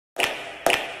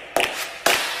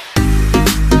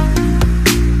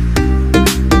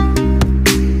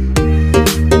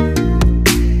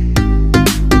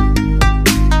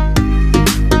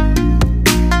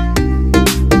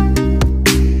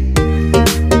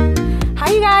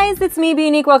guys, it's me, Be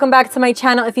Unique. Welcome back to my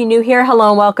channel. If you're new here, hello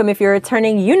and welcome. If you're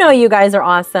returning, you know you guys are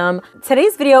awesome.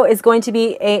 Today's video is going to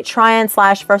be a try-on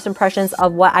slash first impressions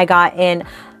of what I got in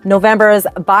November's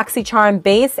Boxy Charm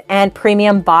base and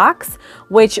premium box,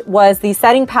 which was the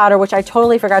setting powder, which I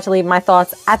totally forgot to leave my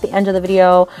thoughts at the end of the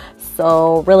video.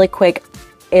 So really quick,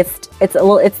 it's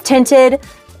tinted,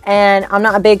 and I'm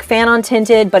not a big fan on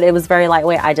tinted, but it was very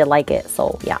lightweight. I did like it,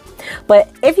 so yeah. But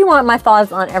if you want my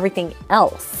thoughts on everything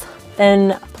else,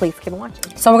 then please keep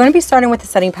watching. So we're going to be starting with the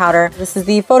setting powder. This is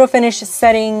the Photo Finish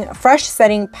Fresh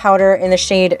Setting Powder in the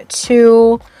shade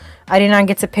 2. I did not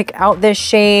get to pick out this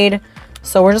shade,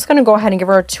 so we're just going to go ahead and give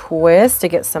her a twist to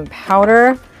get some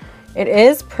powder. It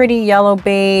is pretty yellow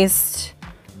based,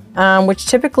 which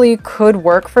typically could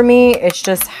work for me. It's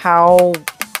just how,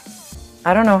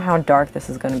 I don't know how dark this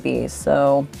is going to be.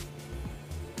 So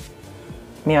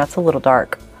yeah, it's a little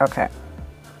dark. Okay.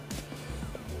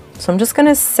 So I'm just going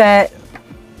to set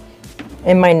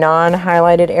in my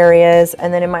non-highlighted areas,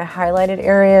 and then in my highlighted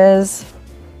areas,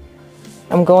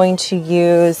 I'm going to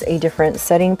use a different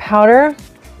setting powder.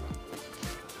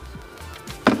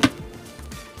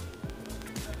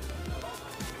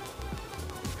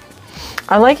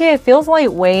 I like it. It feels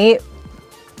lightweight,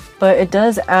 but it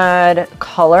does add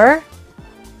color,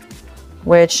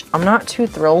 which I'm not too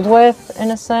thrilled with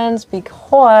in a sense,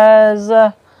 because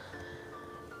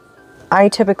I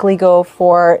typically go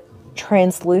for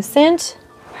translucent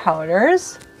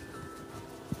powders.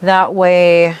 That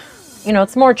way, you know,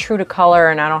 it's more true to color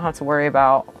and I don't have to worry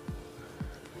about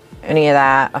any of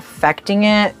that affecting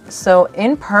it. So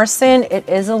in person, it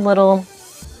is a little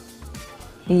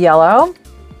yellow,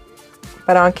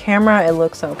 but on camera, it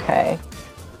looks okay.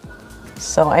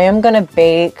 So I am gonna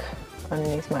bake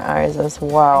underneath my eyes as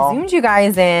well. I zoomed you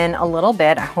guys in a little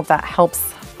bit. I hope that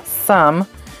helps some.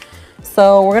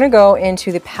 So we're gonna go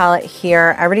into the palette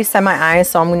here. I already set my eyes,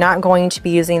 so I'm not going to be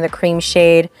using the cream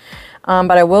shade,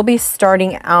 but I will be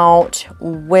starting out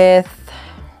with,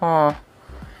 I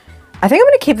think I'm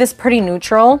gonna keep this pretty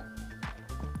neutral.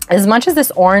 As much as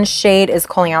this orange shade is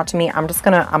calling out to me, I'm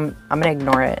gonna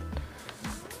ignore it.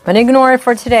 I'm gonna ignore it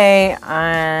for today,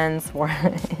 and well,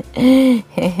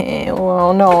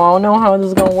 no, I don't know how this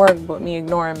is gonna work, but me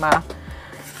ignoring my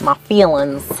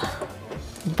feelings.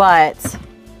 But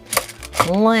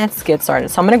let's get started.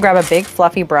 So I'm gonna grab a big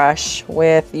fluffy brush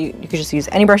with, you could just use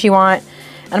any brush you want.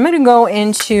 And I'm gonna go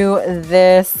into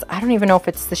this, I don't even know if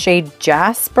it's the shade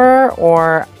Jasper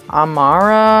or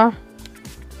Amara.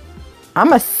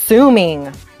 I'm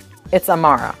assuming it's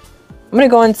Amara. I'm gonna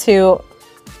go into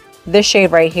this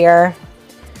shade right here.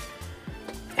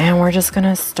 And we're just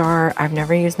gonna start, I've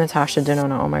never used Natasha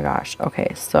Denona, oh my gosh.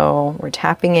 Okay, so we're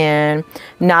tapping in.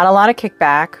 Not a lot of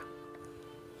kickback.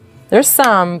 There's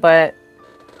some, but,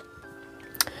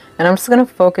 and I'm just gonna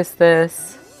focus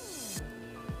this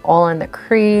all in the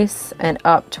crease and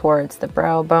up towards the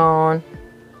brow bone.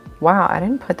 Wow, I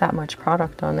didn't put that much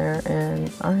product on there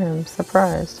and I am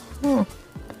surprised.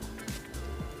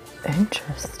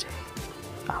 Interesting.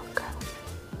 Okay.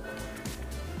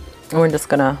 And we're just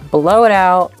gonna blow it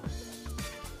out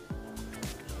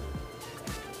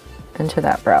into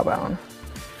that brow bone.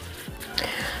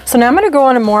 So now I'm gonna go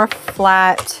on a more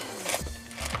flat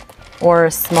or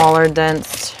a smaller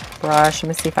dense brush. Let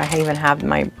me see if I even have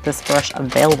this brush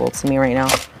available to me right now,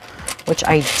 which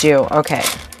I do. Okay.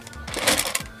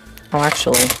 Oh,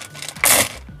 actually,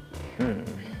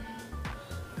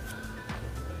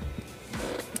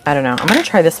 I don't know. I'm gonna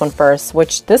try this one first,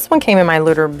 which this one came in my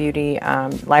Luter Beauty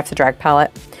Life's a Drag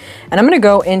palette. And I'm gonna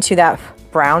go into that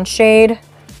brown shade.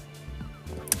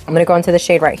 I'm gonna go into the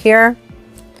shade right here.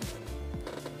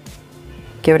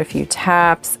 Give it a few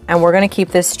taps, and we're gonna keep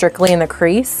this strictly in the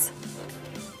crease.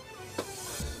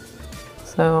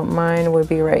 So mine would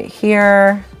be right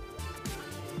here.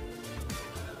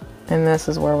 And this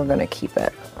is where we're gonna keep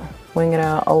it. Wing it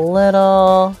out a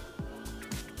little.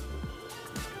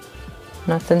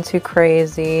 Nothing too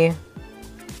crazy.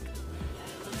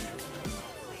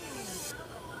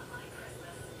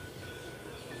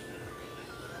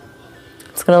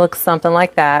 It's gonna look something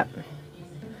like that.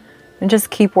 And just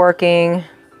keep working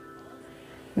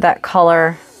that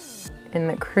color in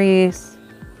the crease.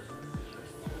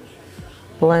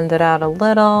 Blend it out a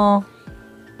little.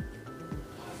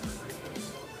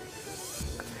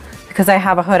 Because I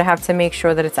have a hood, I have to make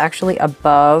sure that it's actually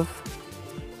above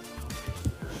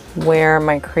where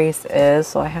my crease is,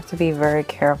 so I have to be very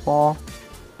careful.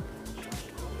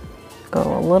 Go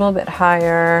a little bit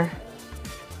higher.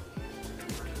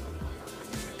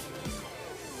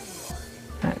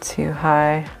 Not too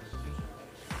high.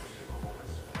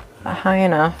 Not high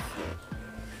enough.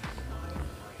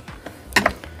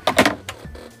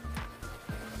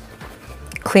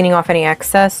 cleaning off any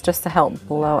excess just to help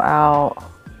blow out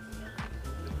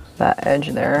that edge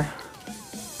there.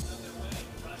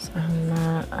 So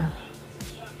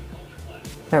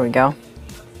there we go.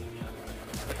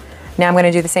 Now I'm going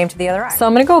to do the same to the other eye. So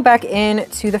I'm going to go back in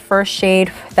to the first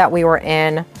shade that we were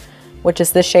in, which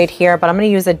is this shade here, but I'm going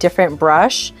to use a different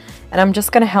brush, and I'm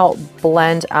just going to help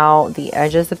blend out the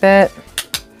edges a bit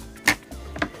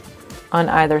on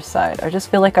either side. I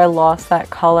just feel like I lost that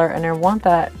color, and I want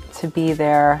that to be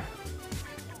there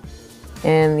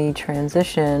in the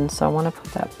transition, so I want to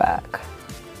put that back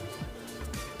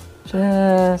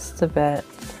just a bit.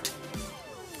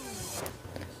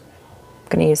 I'm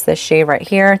going to use this shade right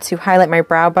here to highlight my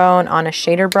brow bone on a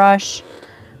shader brush,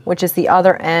 which is the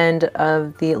other end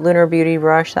of the Lunar Beauty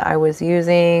brush that I was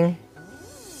using.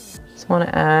 Just want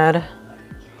to add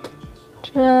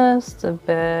just a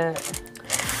bit.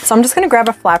 So I'm just going to grab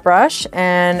a flat brush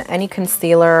and any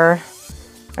concealer.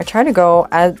 I try to go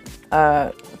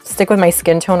stick with my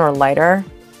skin tone or lighter.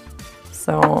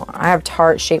 So I have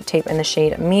Tarte Shape Tape in the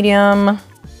shade medium.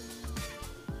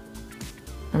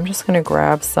 I'm just going to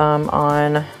grab some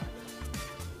on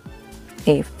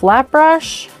a flat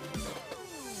brush.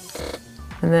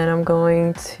 And then I'm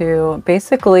going to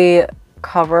basically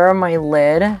cover my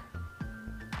lid.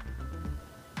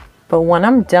 But when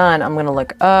I'm done, I'm going to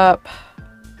look up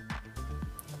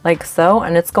like so.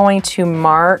 And it's going to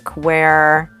mark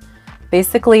where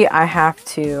basically I have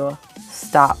to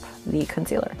stop the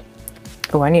concealer.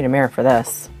 Oh, I need a mirror for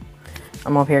this.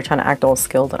 I'm over here trying to act all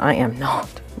skilled and I am not.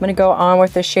 I'm going to go on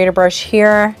with the shader brush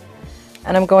here.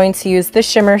 And I'm going to use this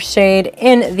shimmer shade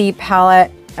in the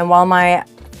palette. And while my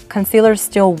concealer is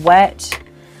still wet,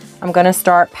 I'm going to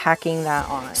start packing that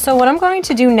on. So what I'm going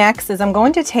to do next is I'm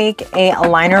going to take a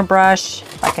liner brush,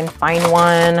 if I can find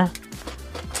one.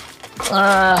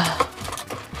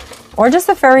 Or just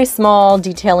a very small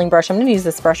detailing brush. I'm going to use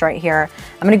this brush right here.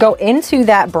 I'm going to go into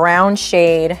that brown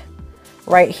shade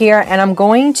right here, and I'm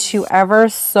going to ever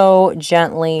so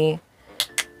gently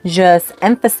just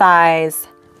emphasize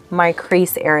my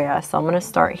crease area. So I'm going to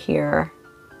start here.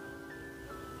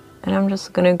 And I'm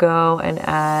just going to go and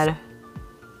add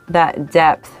that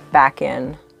depth back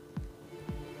in,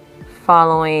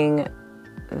 following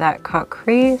that cut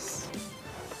crease.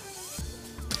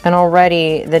 And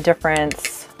already the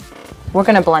difference, we're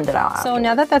going to blend it out. So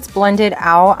now that that's blended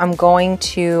out, I'm going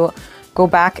to go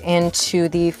back into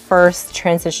the first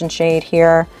transition shade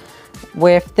here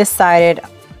with this sided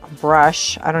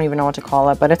brush. I don't even know what to call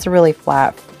it, but it's a really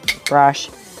flat brush.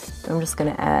 I'm just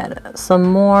going to add some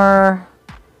more,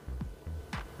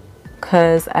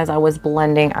 because as I was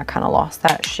blending, I kind of lost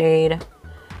that shade.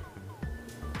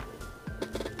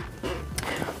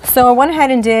 So I went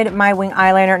ahead and did my wing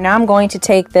eyeliner. Now I'm going to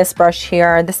take this brush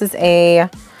here. This is a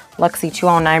Luxie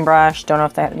 209 brush. Don't know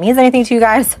if that means anything to you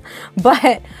guys,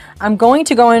 but I'm going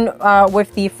to go in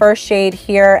with the first shade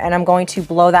here, and I'm going to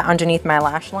blow that underneath my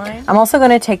lash line. I'm also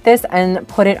going to take this and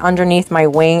put it underneath my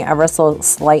wing ever so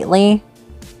slightly,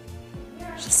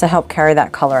 just to help carry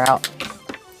that color out.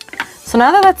 So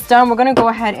now that that's done, we're going to go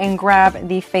ahead and grab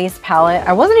the face palette.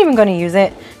 I wasn't even going to use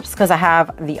it just because I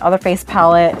have the other face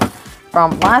palette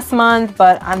from last month,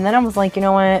 but then I was like, you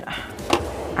know what?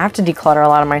 I have to declutter a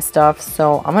lot of my stuff,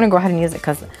 so I'm going to go ahead and use it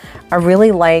because I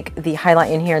really like the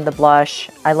highlight in here, the blush.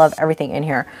 I love everything in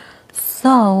here.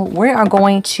 So we are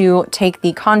going to take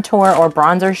the contour or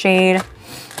bronzer shade,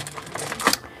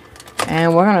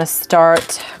 and we're going to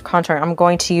start contouring. I'm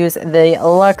going to use the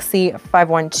Luxie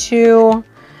 512.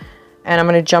 And I'm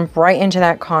going to jump right into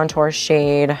that contour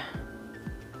shade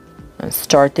and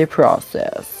start the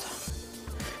process.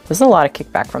 There's a lot of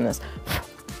kickback from this.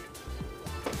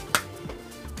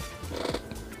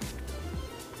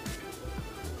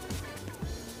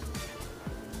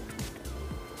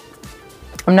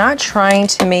 I'm not trying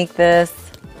to make this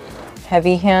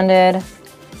heavy-handed,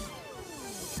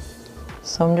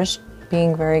 so I'm just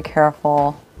being very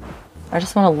careful. I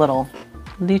just want a little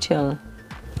detail.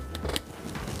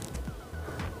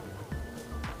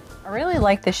 I really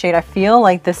like this shade. I feel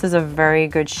like this is a very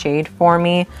good shade for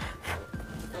me.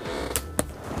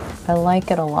 I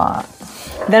like it a lot.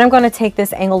 Then I'm going to take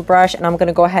this angled brush and I'm going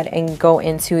to go ahead and go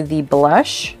into the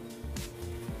blush.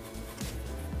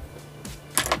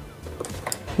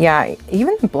 Yeah,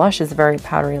 even the blush is very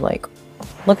powdery. Like,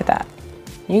 look at that.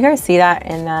 You guys see that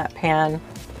in that pan?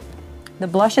 The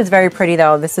blush is very pretty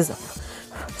though. This is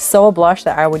so a blush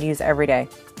that I would use every day.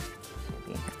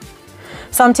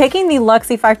 So I'm taking the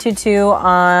Luxie 522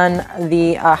 on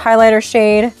the highlighter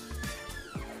shade.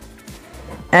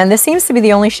 And this seems to be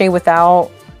the only shade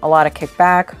without a lot of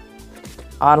kickback,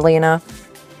 oddly enough.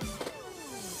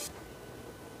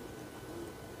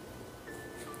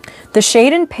 The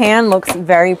shade in pan looks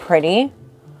very pretty,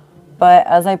 but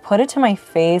as I put it to my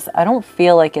face, I don't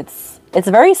feel like it's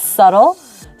very subtle.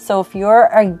 So if you're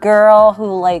a girl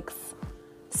who likes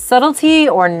subtlety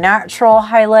or natural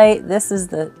highlight, this is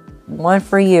the one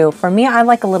for you. For me, I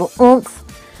like a little oomph.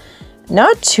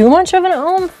 Not too much of an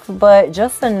oomph, but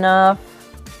just enough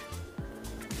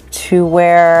to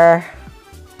where,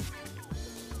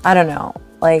 I don't know,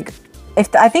 like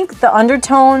I think the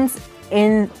undertones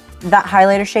in that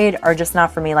highlighter shade are just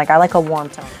not for me. Like I like a warm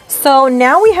tone. So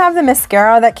now we have the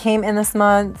mascara that came in this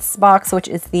month's box, which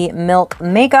is the Milk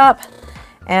Makeup.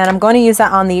 And I'm going to use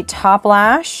that on the top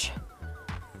lash.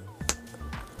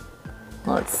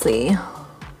 Let's see.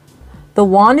 The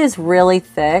wand is really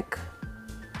thick,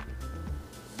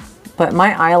 but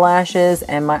my eyelashes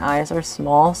and my eyes are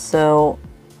small. So,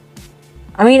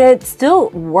 I mean, it still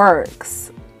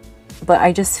works, but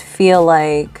I just feel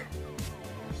like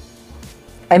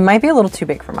it might be a little too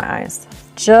big for my eyes.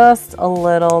 Just a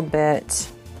little bit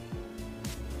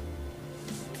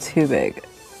too big.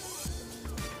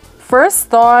 First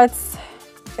thoughts,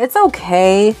 it's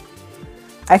okay.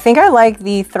 I think I like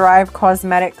the Thrive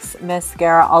Cosmetics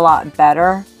mascara a lot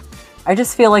better. I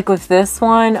just feel like with this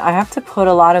one, I have to put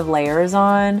a lot of layers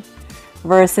on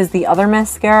versus the other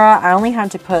mascara. I only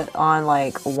had to put on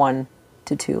like 1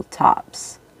 to 2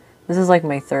 tops. This is like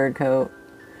my 3rd coat.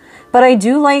 But I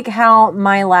do like how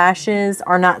my lashes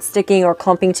are not sticking or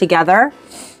clumping together.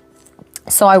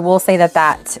 So I will say that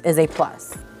that is a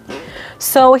plus.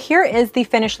 So here is the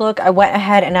finished look. I went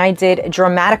ahead and I did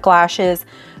dramatic lashes.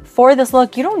 For this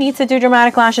look, you don't need to do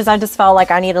dramatic lashes. I just felt like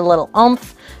I needed a little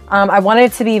oomph. I wanted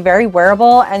it to be very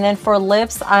wearable. And then for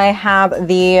lips, I have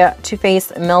the Too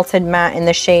Faced Melted Matte in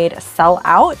the shade Sell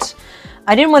Out.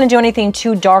 I didn't want to do anything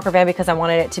too dark or bad because I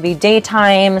wanted it to be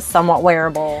daytime, somewhat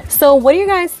wearable. So what are you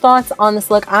guys' thoughts on this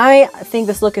look? I think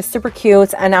this look is super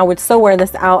cute and I would so wear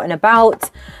this out and about.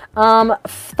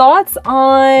 Thoughts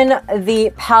on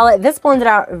the palette? This blended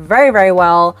out very, very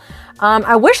well.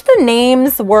 I wish the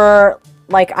names were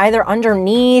like either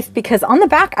underneath, because on the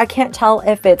back I can't tell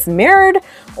if it's mirrored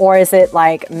or is it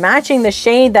like matching the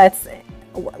shade that's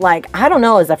like, I don't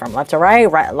know, is that from left to right,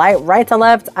 right to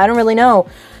left? I don't really know.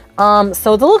 So it's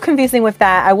a little confusing with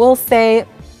that. I will say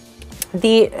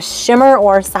the shimmer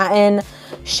or satin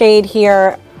shade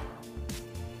here,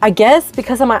 I guess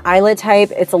because of my eyelid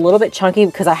type, it's a little bit chunky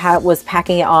because I was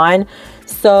packing it on.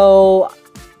 So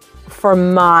for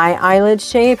my eyelid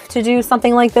shape to do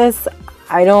something like this,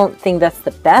 I don't think that's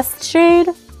the best shade,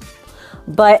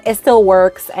 but it still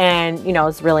works. And you know,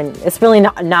 it's really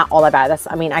not all that bad.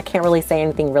 I mean, I can't really say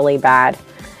anything really bad.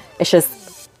 It's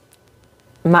just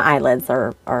my eyelids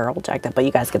are all jacked up, but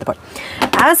you guys get the point.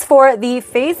 As for the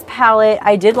face palette,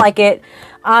 I did like it.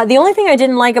 The only thing I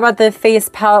didn't like about the face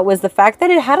palette was the fact that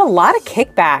it had a lot of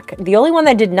kickback. The only one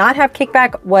that did not have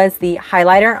kickback was the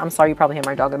highlighter. I'm sorry, you probably hear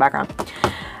my dog in the background.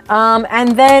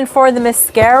 And then for the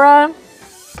mascara,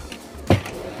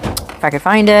 if I could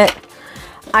find it,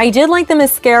 I did like the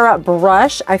mascara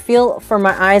brush. I feel for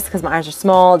my eyes, because my eyes are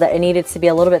small, that it needed to be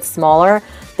a little bit smaller.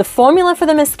 The formula for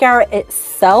the mascara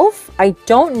itself, I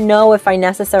don't know if I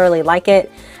necessarily like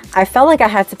it. I felt like I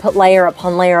had to put layer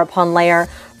upon layer upon layer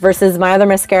versus my other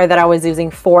mascara that I was using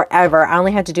forever. I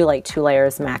only had to do like 2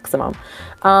 layers maximum.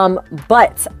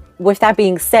 But with that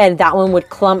being said, that one would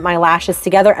clump my lashes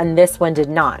together and this one did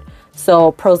not.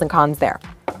 So pros and cons there.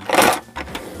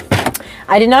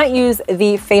 I did not use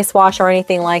the face wash or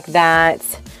anything like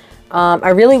that. I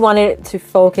really wanted to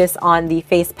focus on the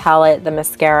face palette, the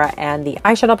mascara, and the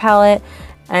eyeshadow palette.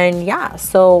 And yeah,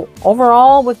 so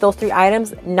overall with those 3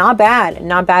 items, not bad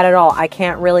at all. I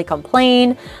can't really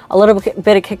complain. A little bit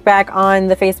of kickback on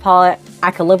the face palette,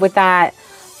 I could live with that.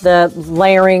 The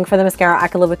layering for the mascara, I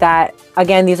could live with that.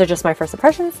 Again, these are just my first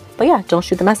impressions, but yeah, don't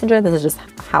shoot the messenger. This is just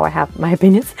how I have my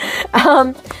opinions.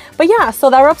 But yeah, so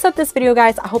that wraps up this video,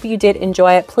 guys. I hope you did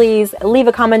enjoy it. Please leave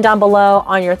a comment down below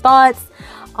on your thoughts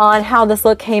on how this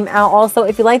look came out. Also,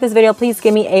 if you like this video, please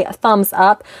give me a thumbs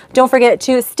up. Don't forget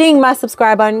to sting my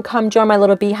subscribe button. Come join my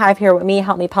little beehive here with me.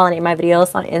 Help me pollinate my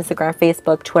videos on Instagram,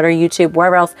 Facebook, Twitter, YouTube,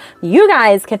 wherever else you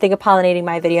guys can think of pollinating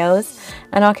my videos.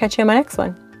 And I'll catch you in my next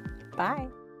one. Bye.